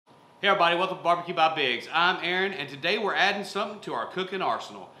Hey everybody, welcome to Barbecue by Biggs. I'm Aaron, and today we're adding something to our cooking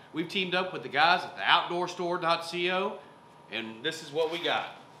arsenal. We've teamed up with the guys at the outdoorstore.co, and this is what we got.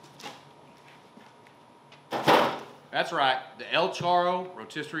 That's right, the El Charro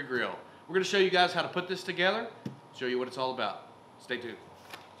Rotisserie Grill. We're going to show you guys how to put this together, show you what it's all about. Stay tuned.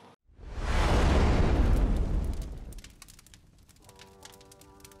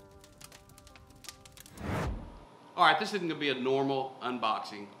 All right, this isn't gonna be a normal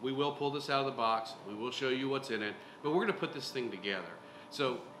unboxing. We will pull this out of the box. We will show you what's in it, but we're gonna put this thing together.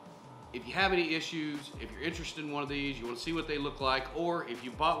 So if you have any issues, if you're interested in one of these, you wanna see what they look like, or if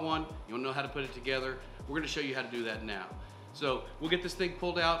you bought one, you wanna know how to put it together, we're gonna show you how to do that now. So we'll get this thing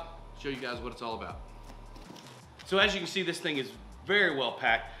pulled out, show you guys what it's all about. So as you can see, this thing is very well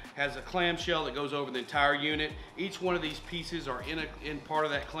packed. Has a clamshell that goes over the entire unit. Each one of these pieces are in part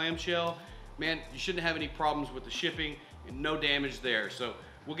of that clamshell. Man, you shouldn't have any problems with the shipping and no damage there. So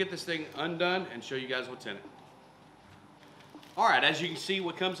we'll get this thing undone and show you guys what's in it. All right, as you can see,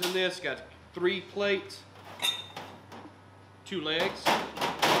 what comes in this, got 3 plates, 2 legs,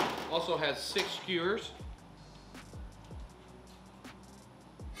 also has 6 skewers,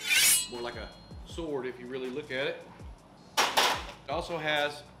 more like a sword if you really look at it. It also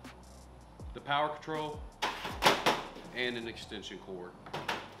has the power control and an extension cord,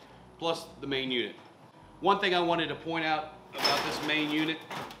 plus the main unit. One thing I wanted to point out about this main unit,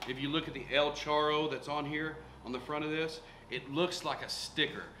 if you look at the El Charro that's on here, on the front of this, it looks like a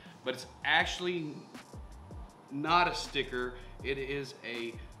sticker, but it's actually not a sticker. It is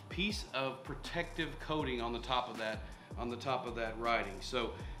a piece of protective coating on the top of that writing.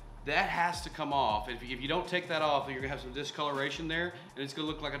 So that has to come off. If you don't take that off, then you're gonna have some discoloration there, and it's gonna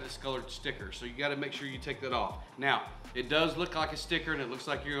look like a discolored sticker. So you gotta make sure you take that off. Now, it does look like a sticker, and it looks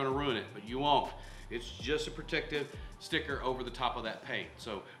like you're gonna ruin it, but you won't. It's just a protective sticker over the top of that paint.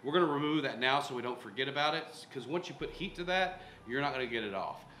 So we're gonna remove that now so we don't forget about it, because once you put heat to that, you're not gonna get it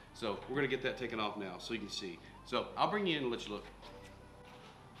off. So we're gonna get that taken off now so you can see. So I'll bring you in and let you look.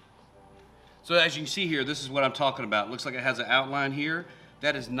 So as you can see here, this is what I'm talking about. It looks like it has an outline here.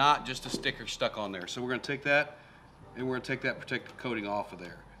 That is not just a sticker stuck on there. So we're gonna take that, and we're gonna take that protective coating off of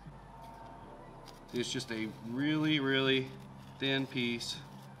there. It's just a really, really thin piece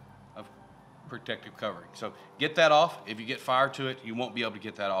of protective covering. So get that off. If you get fire to it, you won't be able to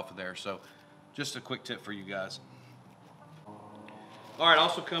get that off of there. So just a quick tip for you guys. All right,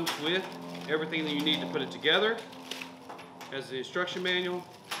 also comes with everything that you need to put it together. Has the instruction manual.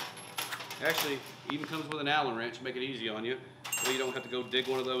 Actually, even comes with an Allen wrench to make it easy on you, so you don't have to go dig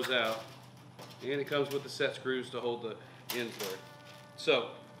one of those out. And it comes with the set screws to hold the ends there. So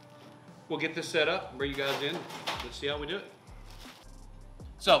we'll get this set up and bring you guys in. Let's see how we do it.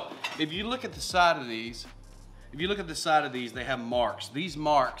 So if you look at the side of these, they have marks. These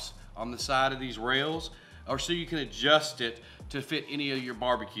marks on the side of these rails are so you can adjust it to fit any of your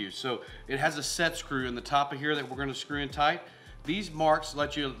barbecues. So it has a set screw in the top of here that we're gonna screw in tight. These marks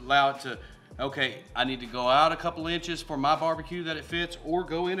let you allow it to, okay, I need to go out a couple inches for my barbecue that it fits, or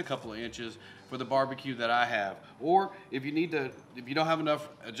go in a couple of inches for the barbecue that I have. Or if you don't have enough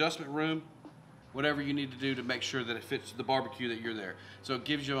adjustment room, whatever you need to do to make sure that it fits the barbecue that you're there. So it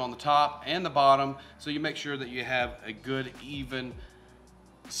gives you on the top and the bottom, so you make sure that you have a good, even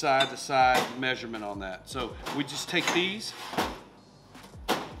side to side measurement on that. So we just take these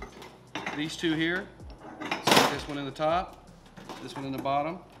 2 here, stick this one in the top, this one in the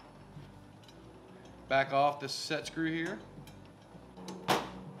bottom, back off this set screw here,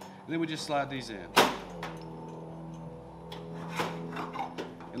 and then we just slide these in.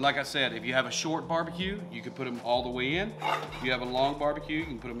 And like I said, if you have a short barbecue, you can put them all the way in. If you have a long barbecue, you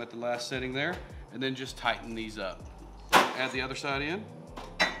can put them at the last setting there, and then just tighten these up. Add the other side in.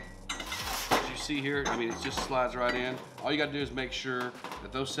 As you see here, I mean, it just slides right in. All you gotta do is make sure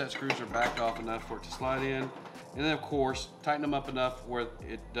that those set screws are backed off enough for it to slide in. And then of course, tighten them up enough where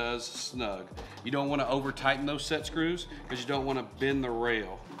it does snug. You don't wanna over tighten those set screws because you don't wanna bend the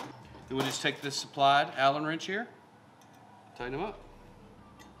rail. Then we'll just take this supplied Allen wrench here, tighten them up.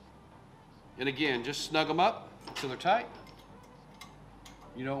 And again, just snug them up until they're tight.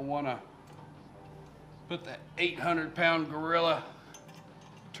 You don't wanna put that 800-pound gorilla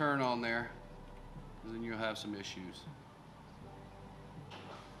turn on there, because then you'll have some issues.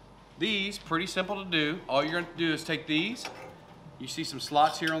 These, pretty simple to do. All you're going to do is take these. You see some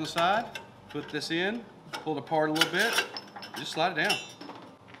slots here on the side. Put this in, pull it apart a little bit, just slide it down.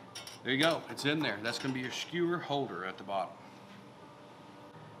 There you go, it's in there. That's going to be your skewer holder at the bottom.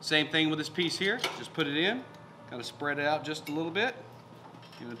 Same thing with this piece here. Just put it in, kind of spread it out just a little bit.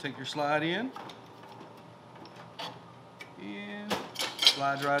 You're going to take your slide in, and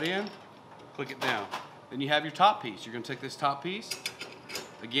slides right in, click it down. Then you have your top piece. You're gonna take this top piece.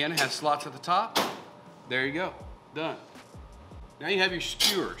 Again, it has slots at the top. There you go, done. Now you have your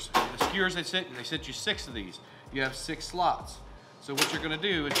skewers. The skewers, they sent you 6 of these. You have 6 slots. So what you're gonna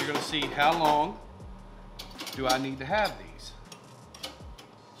do is you're gonna see how long do I need to have these.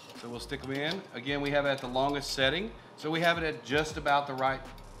 So we'll stick them in. Again, we have it at the longest setting. So we have it at just about the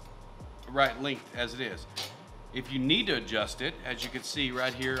right length as it is. If you need to adjust it, as you can see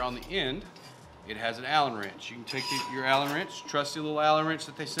right here on the end, it has an Allen wrench. You can take your Allen wrench, trusty little Allen wrench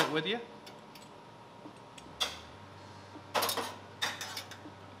that they sent with you.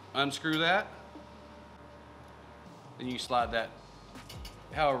 Unscrew that. Then you slide that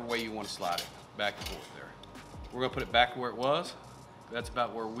however way you want to slide it, back and forth there. We're gonna put it back where it was. That's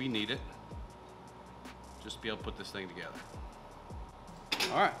about where we need it, just to be able to put this thing together.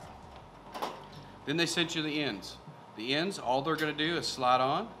 All right. Then they sent you the ends. The ends, all they're gonna do is slide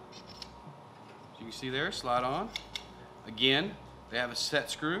on. As you can see there, slide on. Again, they have a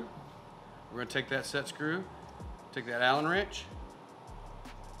set screw. We're gonna take that set screw, take that Allen wrench,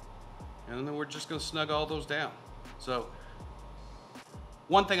 and then we're just gonna snug all those down. So,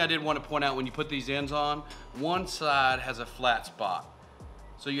 one thing I did want to point out when you put these ends on, one side has a flat spot.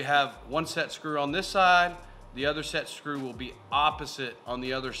 So you have one set screw on this side, the other set screw will be opposite on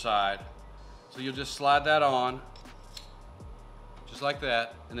the other side. So you'll just slide that on, just like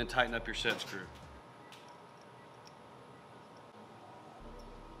that, and then tighten up your set screw.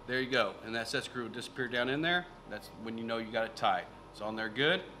 There you go, and that set screw will disappear down in there. That's when you know you got it tight. It's on there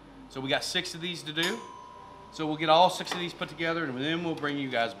good. So we got 6 of these to do. So we'll get all 6 of these put together and then we'll bring you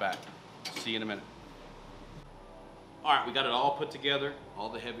guys back. See you in a minute. All right, we got it all put together. All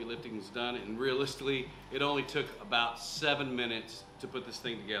the heavy lifting is done, and realistically, it only took about 7 minutes to put this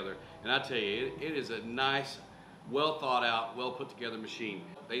thing together. And I tell you, it is a nice, well thought out, well put together machine.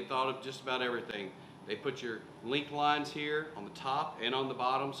 They thought of just about everything. They put your link lines here on the top and on the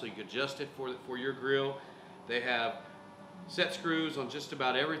bottom so you can adjust it for your grill. They have set screws on just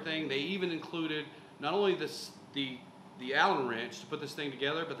about everything. They even included not only the Allen wrench to put this thing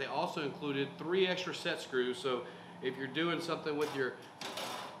together, but they also included 3 extra set screws. So if you're doing something with your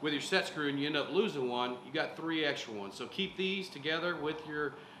set screw and you end up losing one, you got 3 extra ones. So keep these together with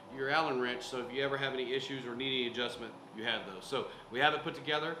your Allen wrench, so if you ever have any issues or need any adjustment, you have those. So we have it put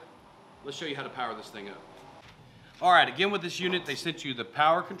together. Let's show you how to power this thing up. All right, again with this unit, they sent you the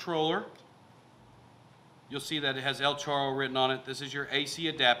power controller. You'll see that it has El Charro written on it. This is your AC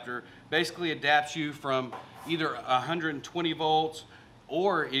adapter. Basically adapts you from either 120 volts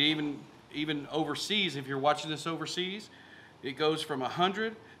or it even overseas, if you're watching this overseas, it goes from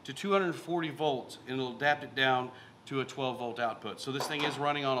 100 to 240 volts and it'll adapt it down to a 12 volt output. So this thing is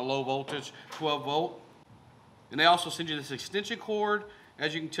running on a low voltage 12 volt. And they also send you this extension cord.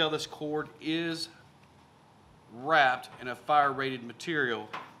 As you can tell, this cord is wrapped in a fire rated material.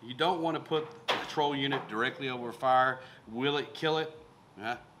 You don't want to put the control unit directly over fire. Will it kill it?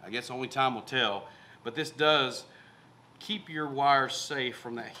 I guess only time will tell. But this does keep your wires safe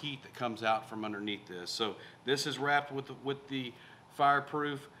from that heat that comes out from underneath this. So this is wrapped with the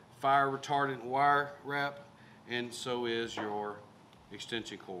fireproof, fire retardant wire wrap, and so is your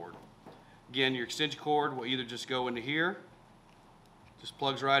extension cord. Again, your extension cord will either just go into here, just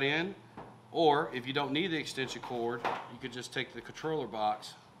plugs right in, or if you don't need the extension cord, you could just take the controller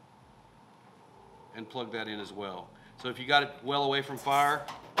box and plug that in as well. So if you got it well away from fire,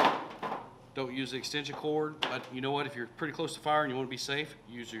 don't use the extension cord, but you know what, if you're pretty close to fire and you want to be safe,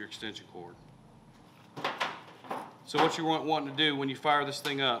 use your extension cord. So what you wanting to do when you fire this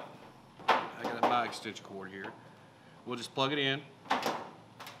thing up, I got my extension cord here, we'll just plug it in.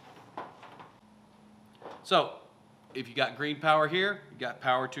 So if you got green power here, you got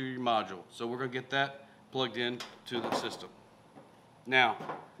power to your module. So we're going to get that plugged in to the system. Now,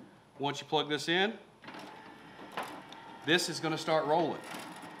 once you plug this in, this is going to start rolling.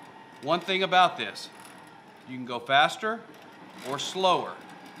 One thing about this, you can go faster or slower.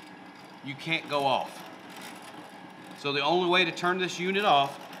 You can't go off. So the only way to turn this unit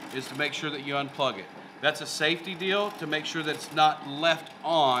off is to make sure that you unplug it. That's a safety deal to make sure that it's not left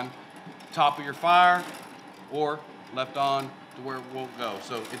on top of your fire or left on to where it won't go.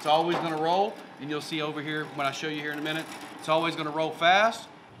 So it's always going to roll, and you'll see over here when I show you here in a minute, it's always going to roll fast,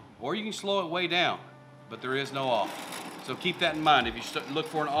 or you can slow it way down, but there is no off. So keep that in mind. If you look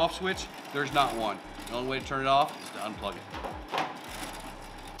for an off switch, there's not one. The only way to turn it off is to unplug it.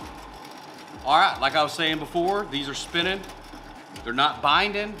 All right, like I was saying before, these are spinning. They're not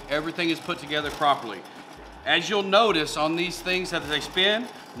binding. Everything is put together properly. As you'll notice on these things as they spin,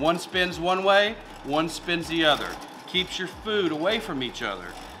 one spins one way, one spins the other. keeps your food away from each other.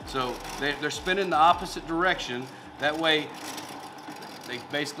 So they're spinning the opposite direction. That way, they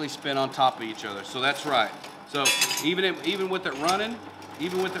basically spin on top of each other. So that's right. So even with it running, you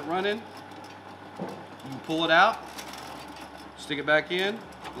can pull it out, stick it back in,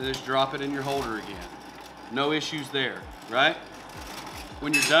 and just drop it in your holder again. No issues there, right?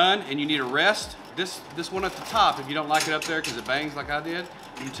 When you're done and you need a rest, this one at the top, if you don't like it up there because it bangs like I did,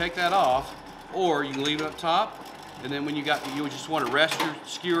 you can take that off, or you can leave it up top, and then when you just want to rest your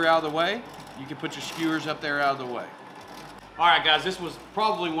skewer out of the way, you can put your skewers up there out of the way. All right, guys, this was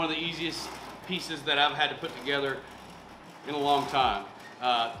probably one of the easiest pieces that I've had to put together in a long time.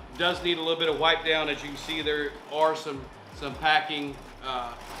 Does need a little bit of wipe down. As you can see, there are some packing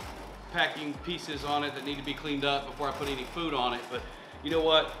pieces on it that need to be cleaned up before I put any food on it. But you know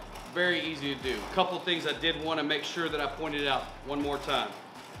what? Very easy to do. A couple of things I did want to make sure that I pointed out one more time.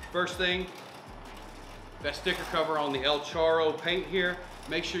 First thing, that sticker cover on the El Charro paint here,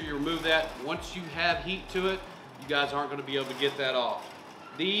 make sure you remove that. Once you have heat to it, you guys aren't going to be able to get that off.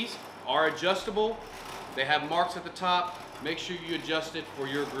 These are adjustable. They have marks at the top. Make sure you adjust it for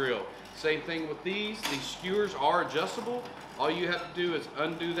your grill. Same thing with these. These skewers are adjustable. All you have to do is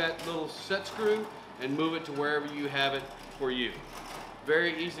undo that little set screw and move it to wherever you have it for you.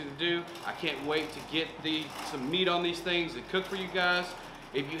 Very easy to do. I can't wait to get some meat on these things and cook for you guys.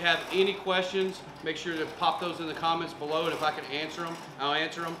 If you have any questions, make sure to pop those in the comments below, and if I can answer them, I'll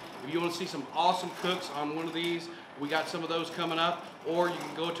answer them. If you want to see some awesome cooks on one of these, we got some of those coming up, or you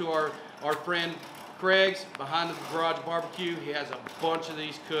can go to our friend Craig's Behind the Garage BBQ. He has a bunch of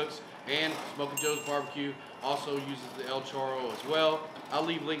these cooks, and Smokin Joe's Barbecue also uses the El Charro as well. I'll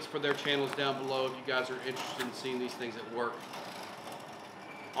leave links for their channels down below if you guys are interested in seeing these things at work.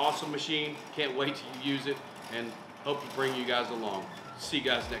 Awesome machine. Can't wait to use it, and hope to bring you guys along. See you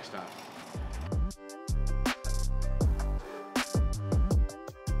guys next time.